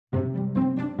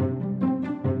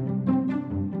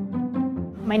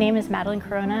My name is Madeline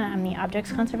Corona. I'm the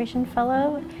Objects Conservation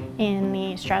Fellow in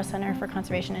the Strauss Center for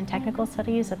Conservation and Technical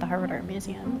Studies at the Harvard Art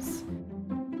Museums.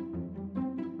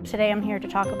 Today I'm here to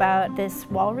talk about this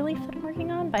wall relief that I'm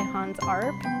working on by Hans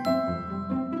Arp.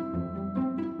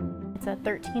 It's a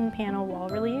 13-panel wall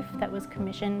relief that was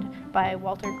commissioned by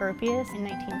Walter Gropius in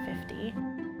 1950.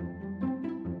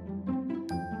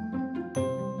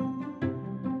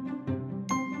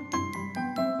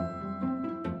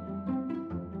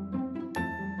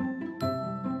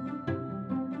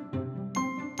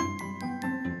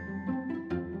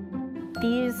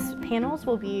 These panels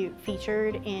will be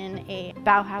featured in a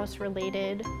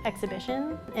Bauhaus-related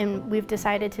exhibition, and we've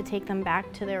decided to take them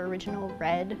back to their original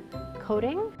red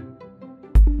coating.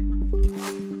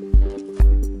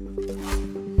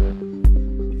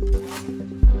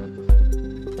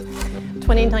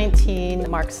 2019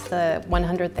 marks the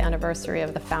 100th anniversary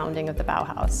of the founding of the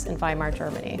Bauhaus in Weimar,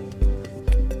 Germany.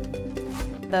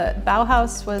 The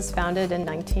Bauhaus was founded in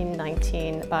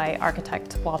 1919 by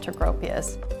architect Walter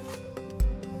Gropius.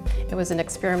 It was an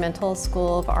experimental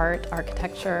school of art,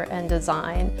 architecture, and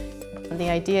design. The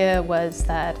idea was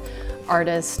that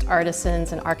artists,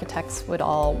 artisans, and architects would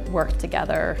all work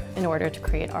together in order to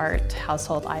create art,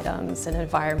 household items, and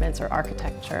environments or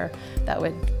architecture that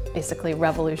would basically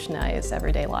revolutionize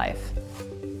everyday life.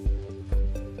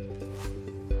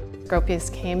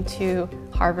 Gropius came to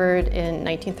Harvard in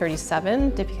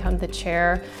 1937 to become the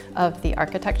chair of the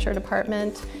architecture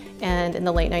department, and in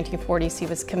the late 1940s he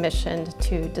was commissioned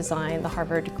to design the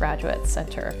Harvard Graduate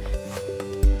Center.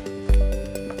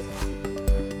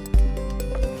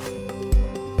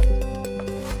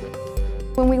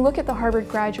 When we look at the Harvard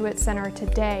Graduate Center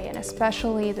today, and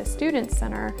especially the Student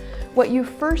Center, what you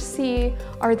first see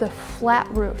are the flat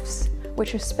roofs,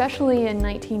 which especially in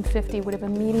 1950 would have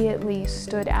immediately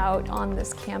stood out on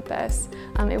this campus.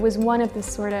 It was one of the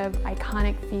sort of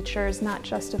iconic features, not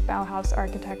just of Bauhaus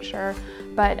architecture,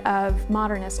 but of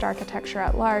modernist architecture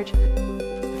at large.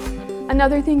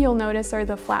 Another thing you'll notice are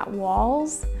the flat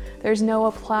walls. There's no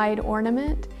applied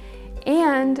ornament,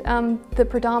 and the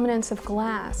predominance of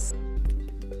glass.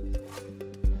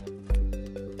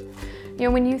 You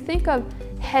know, when you think of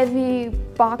heavy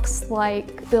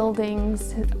box-like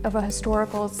buildings of a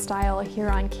historical style here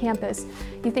on campus,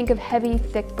 you think of heavy,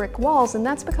 thick brick walls, and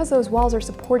that's because those walls are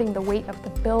supporting the weight of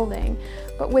the building.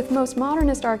 But with most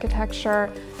modernist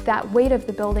architecture, that weight of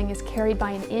the building is carried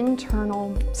by an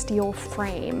internal steel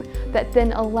frame that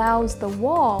then allows the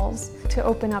walls to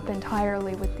open up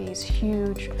entirely with these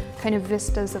huge kind of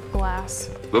vistas of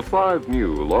glass. The 5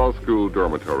 new law school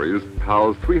dormitories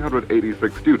house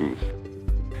 386 students.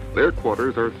 Their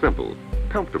quarters are simple,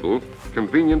 comfortable,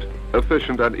 convenient,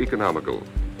 efficient, and economical,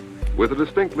 with a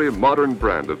distinctly modern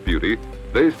brand of beauty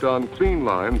based on clean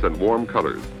lines and warm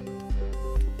colors.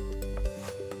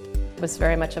 It was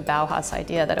very much a Bauhaus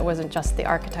idea that it wasn't just the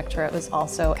architecture, it was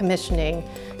also commissioning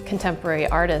contemporary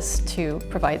artists to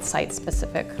provide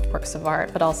site-specific works of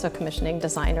art, but also commissioning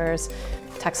designers,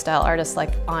 textile artists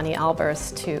like Ani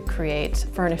Albers to create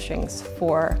furnishings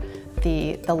for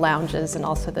the lounges and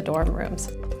also the dorm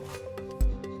rooms.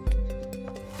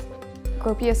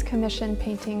 Gropius commissioned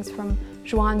paintings from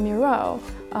Joan Miro,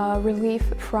 a relief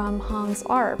from Hans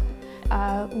Arp,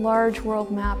 a large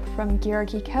world map from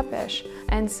Georgi Kepes.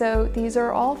 And so these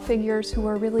are all figures who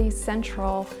are really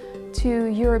central to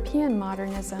European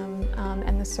modernism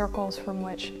and the circles from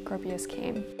which Gropius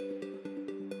came.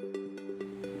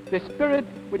 The spirit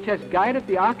which has guided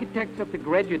the architects of the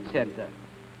Graduate Center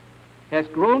has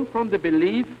grown from the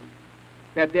belief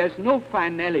that there's no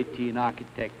finality in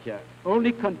architecture,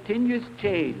 only continuous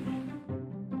change.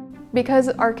 Because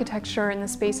architecture and the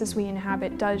spaces we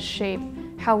inhabit does shape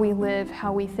how we live,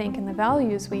 how we think, and the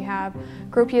values we have,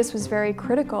 Gropius was very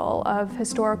critical of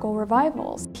historical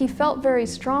revivals. He felt very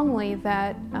strongly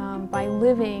that by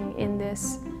living in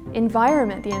this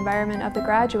environment, the environment of the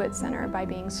Graduate Center, by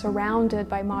being surrounded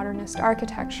by modernist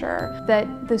architecture,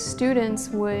 that the students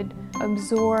would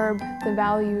absorb the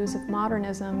values of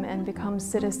modernism and become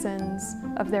citizens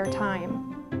of their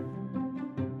time.